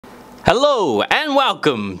Hello and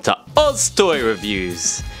welcome to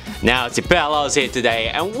OzToyReviews. Now it's your pal Oz here today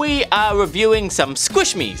and we are reviewing some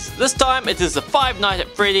Squishmes. This time it is the Five Nights at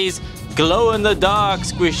Freddy's glow in the dark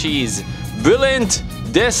squishies. Brilliant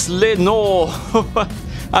Deslenor.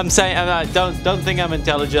 I'm saying, don't think I'm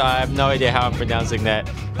intelligent. I have no idea how I'm pronouncing that.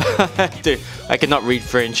 Dude, I cannot read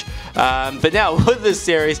French. But now with this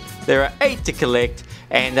series, there are 8 to collect.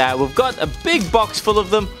 And we've got a big box full of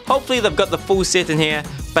them. Hopefully they've got the full set in here.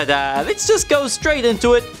 But let's just go straight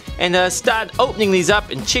into it and start opening these up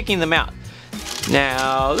and checking them out.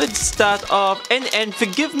 Now let's start off, and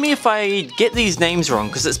forgive me if I get these names wrong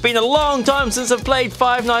because it's been a long time since I've played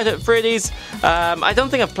Five Nights at Freddy's. I don't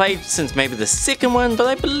think I've played since maybe the second one, but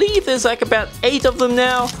I believe there's like about 8 of them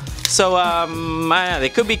now. So there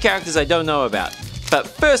could be characters I don't know about. But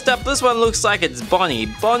first up, this one looks like it's Bonnie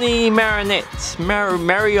Marionette,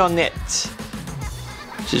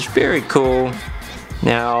 which is very cool.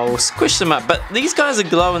 Now I'll squish them up, but these guys are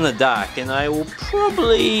glow in the dark, and I will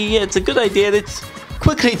probably, it's a good idea to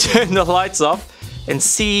quickly turn the lights off and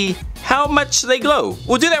see how much they glow.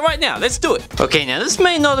 We'll do that right now, let's do it. Okay, now this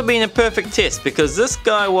may not have been a perfect test because this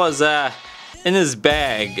guy was in his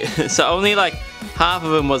bag, so only like half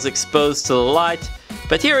of him was exposed to the light.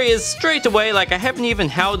 But here he is straight away, like I haven't even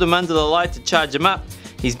held him under the light to charge him up.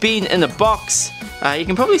 He's been in a box. You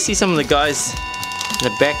can probably see some of the guys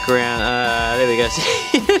in the background. There we go.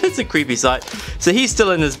 It's a creepy sight. So he's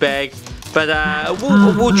still in his bag. But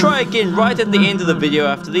we'll try again right at the end of the video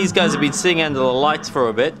after these guys have been sitting under the lights for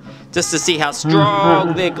a bit, just to see how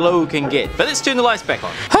strong their glow can get. But let's turn the lights back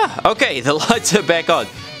on. Okay, the lights are back on.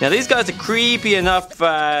 Now these guys are creepy enough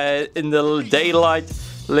in the daylight,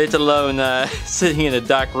 let alone sitting in a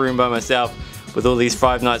dark room by myself with all these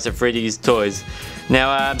Five Nights at Freddy's toys.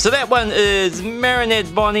 Now, so that one is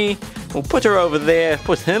Marionette Bonnie. We'll put her over there.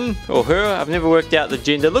 Put him or her. I've never worked out the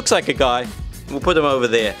gender. Looks like a guy. We'll put him over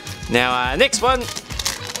there. Now, next one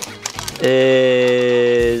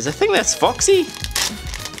is, I think that's Foxy.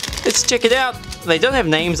 Let's check it out. They don't have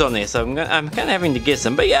names on there, so I'm kind of having to guess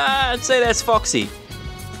them. But yeah, I'd say that's Foxy.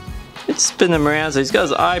 Let's spin him around. So he's got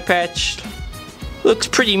his eye patch. Looks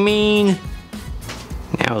pretty mean.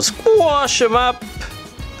 Now squash him up.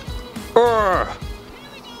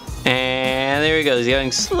 And there he goes,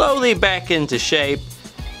 going slowly back into shape.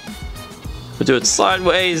 We'll do it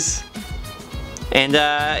sideways. And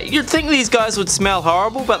you'd think these guys would smell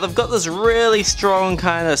horrible, but they've got this really strong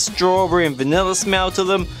kind of strawberry and vanilla smell to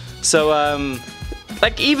them. So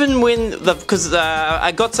like even when, because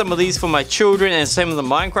I got some of these for my children and some of the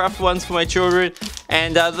Minecraft ones for my children,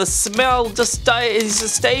 and the smell just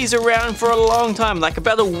stays around for a long time, like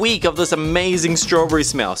about a week of this amazing strawberry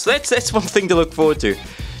smell. So that's one thing to look forward to.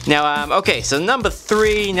 Now, okay, so number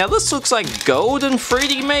 3. Now this looks like Golden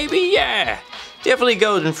Freddy, maybe? Yeah, definitely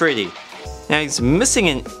Golden Freddy. Now he's missing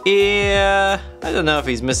an ear. I don't know if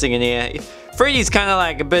he's missing an ear. Freddy's kind of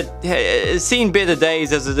like a bit, seen better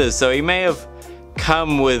days as it is, so he may have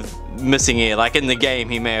come with missing ear. Like in the game,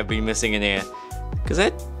 he may have been missing an ear. Because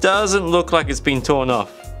that doesn't look like it's been torn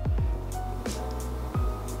off.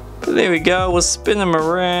 But there we go, we'll spin him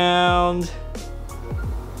around.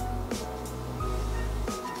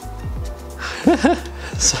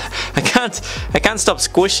 So I can't stop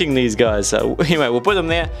squishing these guys. So anyway, we'll put them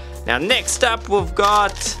there. Now next up we've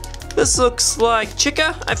got, this looks like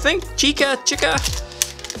Chica, I think. Chica.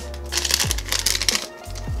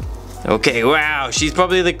 Okay, wow, she's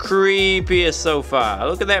probably the creepiest so far.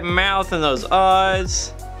 Look at that mouth and those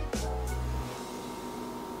eyes.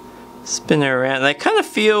 Spin her around. They kind of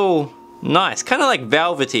feel nice, kind of like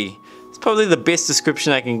velvety. It's probably the best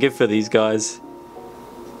description I can give for these guys.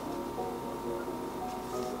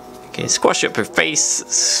 Okay, squash up her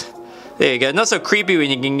face. There you go. Not so creepy when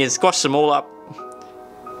you can squash them all up.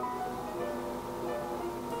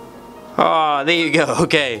 Oh, there you go.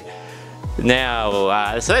 Okay.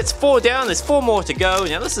 Now, so that's 4 down. There's 4 more to go.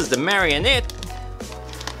 Now this is the Marionette.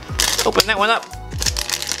 Open that one up.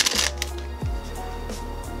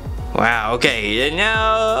 Wow. Okay. And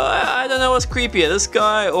now I don't know what's creepier, this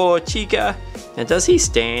guy or Chica. Now does he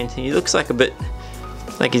stand? He looks like a bit,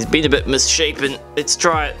 like he's been a bit misshapen. Let's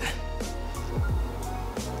try it.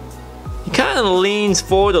 He kind of leans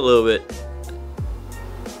forward a little bit.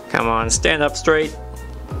 Come on, stand up straight.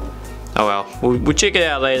 Oh well, we'll check it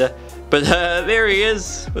out later. But there he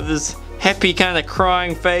is with his happy kind of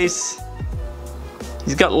crying face.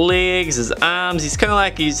 He's got legs, his arms. He's kind of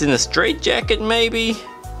like he's in a straitjacket maybe.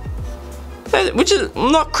 Which is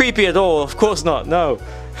not creepy at all, of course not, no.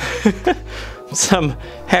 Some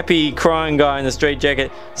happy crying guy in a straitjacket.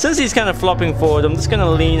 Since he's kind of flopping forward, I'm just going to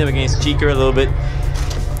lean him against Chica a little bit.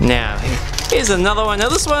 Now, Here's another one. Now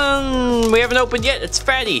this one we haven't opened yet. It's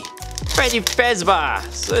Freddy Fazbear.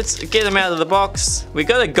 So let's get him out of the box. We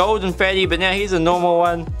got a golden Freddy, but now here's a normal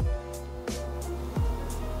one.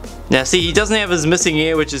 Now see, he doesn't have his missing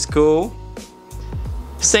ear, which is cool.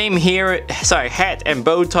 Same hair, sorry, hat and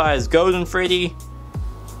bow tie as golden Freddy,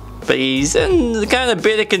 but he's in kind of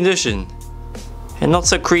better condition and not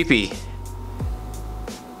so creepy.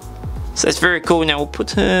 So that's very cool. Now we'll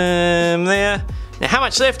put him there. Now how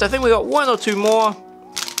much left? I think we got one or two more.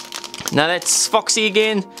 Now that's Foxy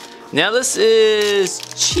again. Now this is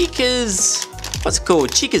Chica's, what's it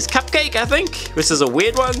called? Chica's Cupcake, I think. This is a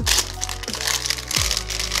weird one.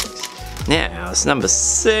 Now it's number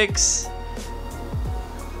 6.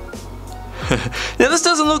 Now this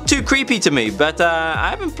doesn't look too creepy to me, but I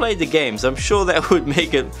haven't played the game, so I'm sure that would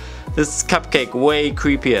make this cupcake way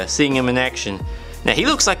creepier, seeing him in action. Now he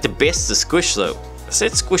looks like the best to squish though. So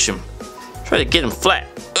let's squish him. Try to get him flat.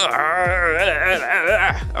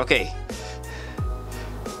 Okay.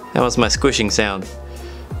 That was my squishing sound.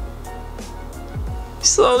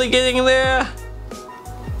 Slowly getting there.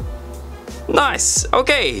 Nice.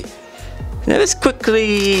 Okay. Now let's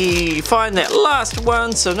quickly find that last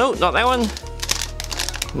one. So no, not that one.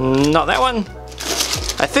 Not that one.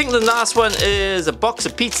 I think the last one is a box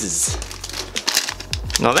of pizzas.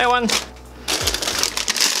 Not that one.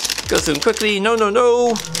 Go through them quickly. No, no,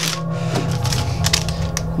 no.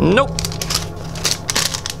 Nope.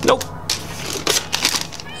 Nope.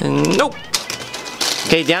 And nope.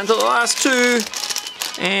 Okay, down to the last 2.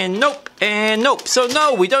 And nope. And nope. So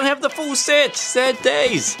no, we don't have the full set. Sad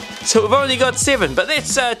days. So we've only got 7, but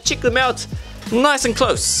let's check them out nice and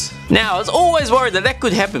close. Now I was always worried that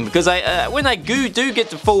could happen because when I do get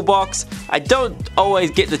the full box, I don't always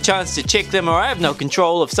get the chance to check them, or I have no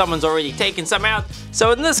control if someone's already taken some out.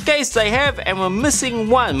 So in this case they have, and we're missing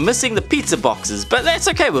one, missing the pizza boxes, but that's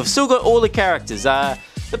okay, we've still got all the characters. The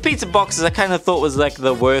pizza boxes I kind of thought was like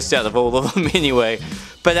the worst out of all of them anyway.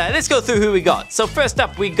 But let's go through who we got. So first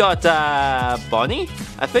up we got Bonnie,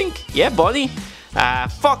 I think. Yeah, Bonnie.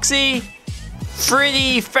 Foxy,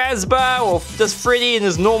 Freddy Fazbear, or just Freddy in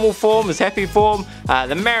his normal form, his happy form,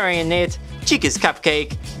 the Marionette, Chica's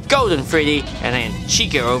Cupcake, Golden Freddy, and then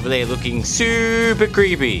Chica over there looking super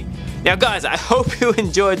creepy. Now guys, I hope you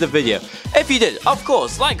enjoyed the video. If you did, of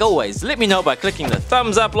course, like always, let me know by clicking the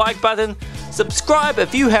thumbs up like button. Subscribe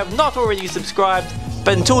if you have not already subscribed.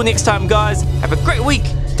 But until next time guys, have a great week,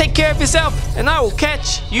 take care of yourself, and I will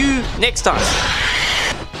catch you next time.